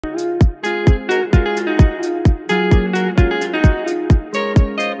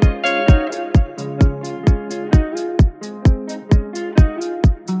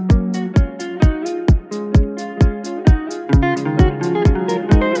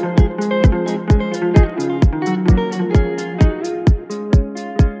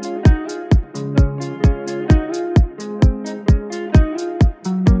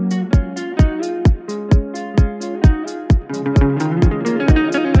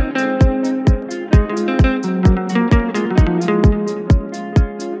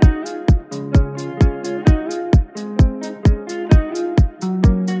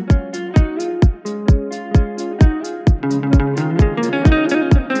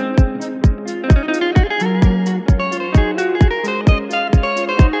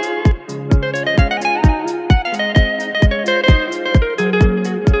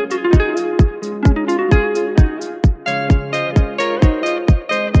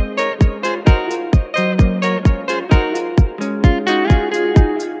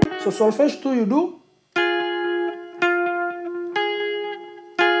So solfège 2, you do.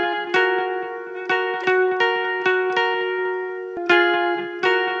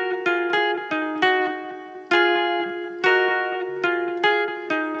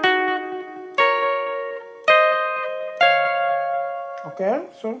 Okay,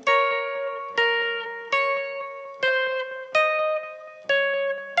 so.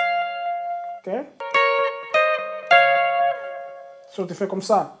 Okay. So tu fais comme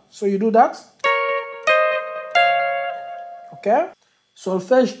ça. So you do that. Okay.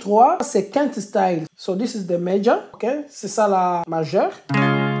 Solfège 3, c'est quinte style. So this is the major. Okay. C'est ça la majeure.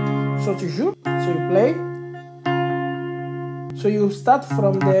 So tu joues. So you play. So you start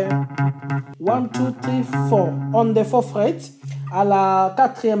from the 1, 2, 3, 4. On the 4th fret. À la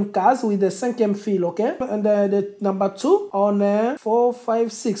 4e case with the 5e fil, okay? And the number 2 on 4, 5,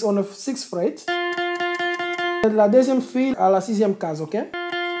 6 on the 6th fret. And la deuxième fil à la 6e case, okay?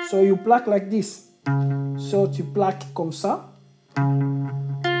 So you plaque like this. So tu plaques comme ça.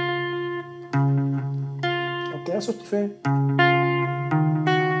 Ok, so tu fais.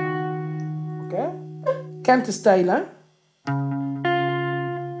 Ok. Quinte style, hein?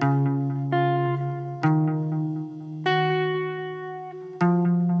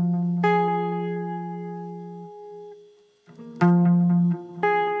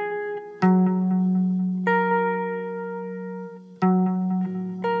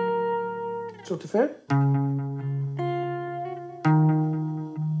 So tu fais.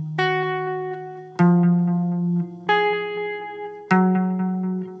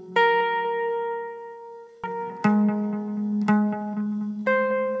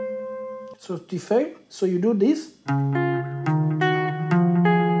 So tu fais. So you do this.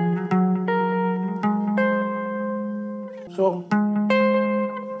 So.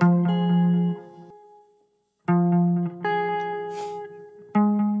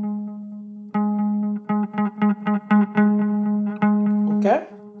 Okay.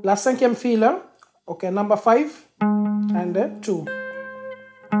 La 5e fil, hein? Okay, number 5 and 2.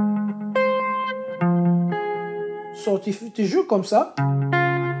 So tu joues comme ça.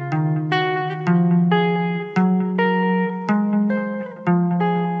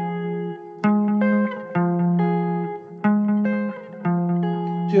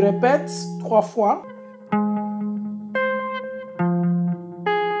 Tu répètes 3 fois.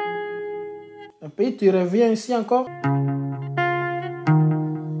 Et puis tu reviens ici encore.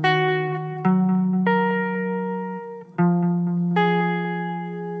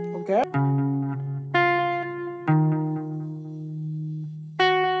 Ok.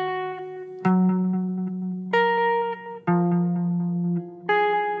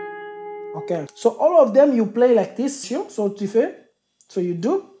 Okay. So all of them you play like this. So tu fais. So you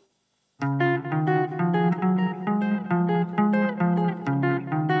do.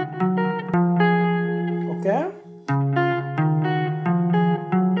 Okay.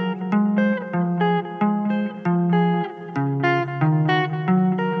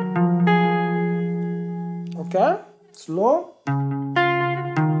 Okay. Slow.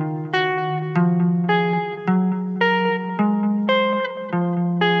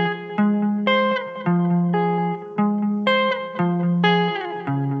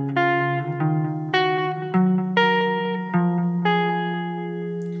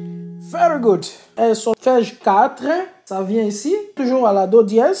 Very good. Et solfège 4, ça vient ici, toujours à la do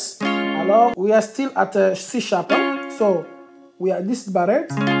dièse. Alors, we are still at C sharp. So, we are this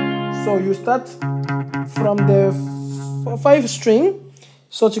barrette. So, you start from the 5 string.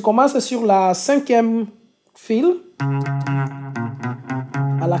 So, tu commences sur la 5e fil,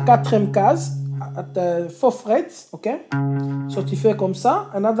 à la 4e case, at the 4th fret, ok? So, tu fais comme ça,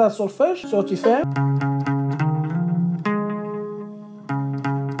 another solfège. So, tu fais.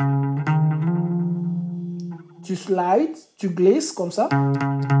 Tu slides, tu glisses comme ça.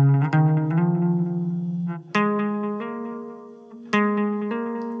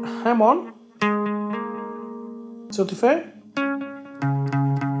 Ham on. So tu fais.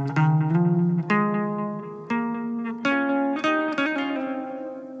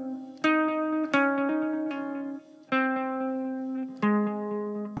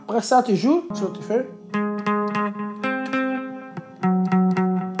 Après ça, tu joues. So tu fais.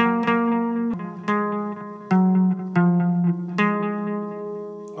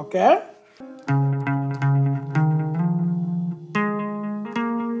 Ok.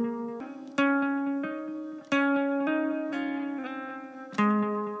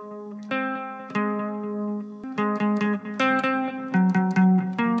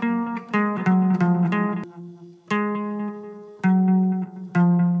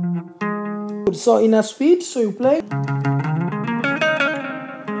 So in a speed, so you play.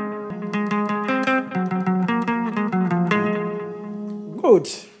 Good.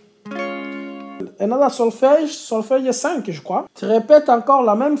 Another solfège, solfège 5, je crois. Tu répètes encore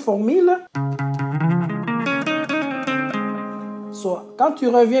la même formule. So, quand tu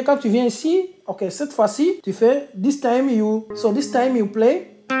reviens, quand tu viens ici, ok, cette fois-ci, tu fais this time you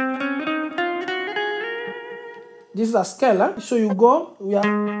play. This is a scale, hein? So you go, we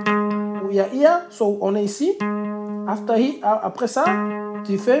are here, so on est ici. Après ça,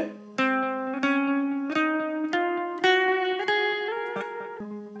 tu fais.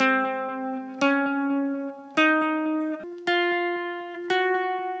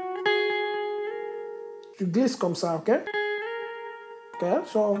 Tu glisses comme ça, ok? Ok,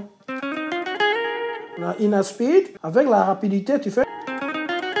 so. In a speed, avec la rapidité, tu fais.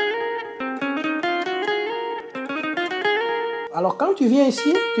 Alors quand tu viens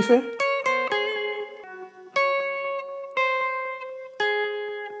ici, tu fais.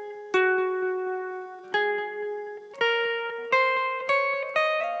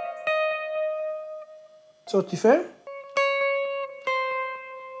 So tu fais.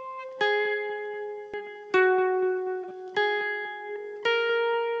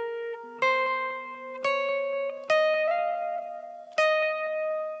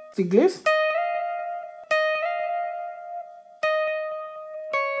 Tu glisses.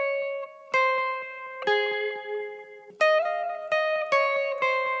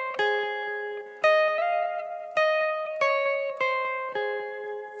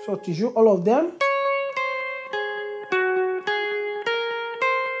 So tu joues all of them.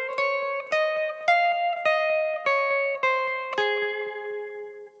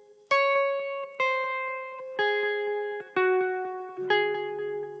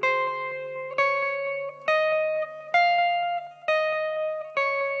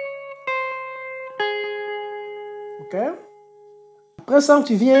 Ok. Après ça,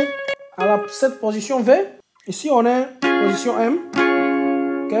 tu viens à cette position V. Ici, on est position M.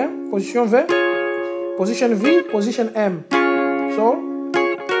 Ok. Position V. Position V. Position M. So,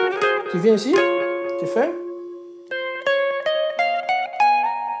 tu viens ici. Tu fais.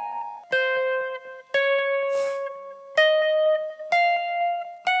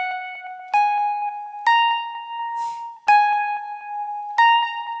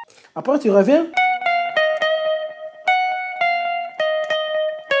 Après, tu reviens.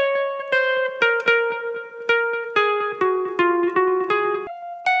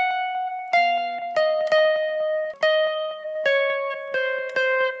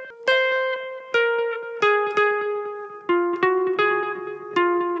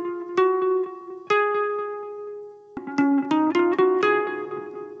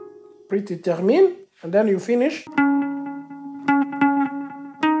 Puis tu termines, and then you finish.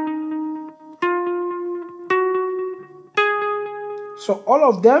 So all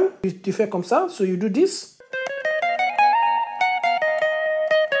of them, tu fais comme ça. So you do this.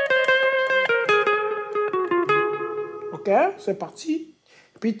 Ok, c'est parti.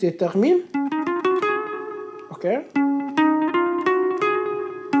 Puis tu termines. Ok.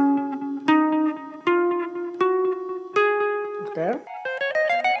 Ok.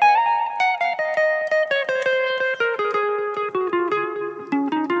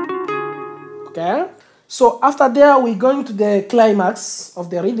 Okay. So after there, we're going to the climax of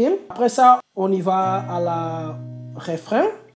the rhythm. Après ça, on y va à la refrain.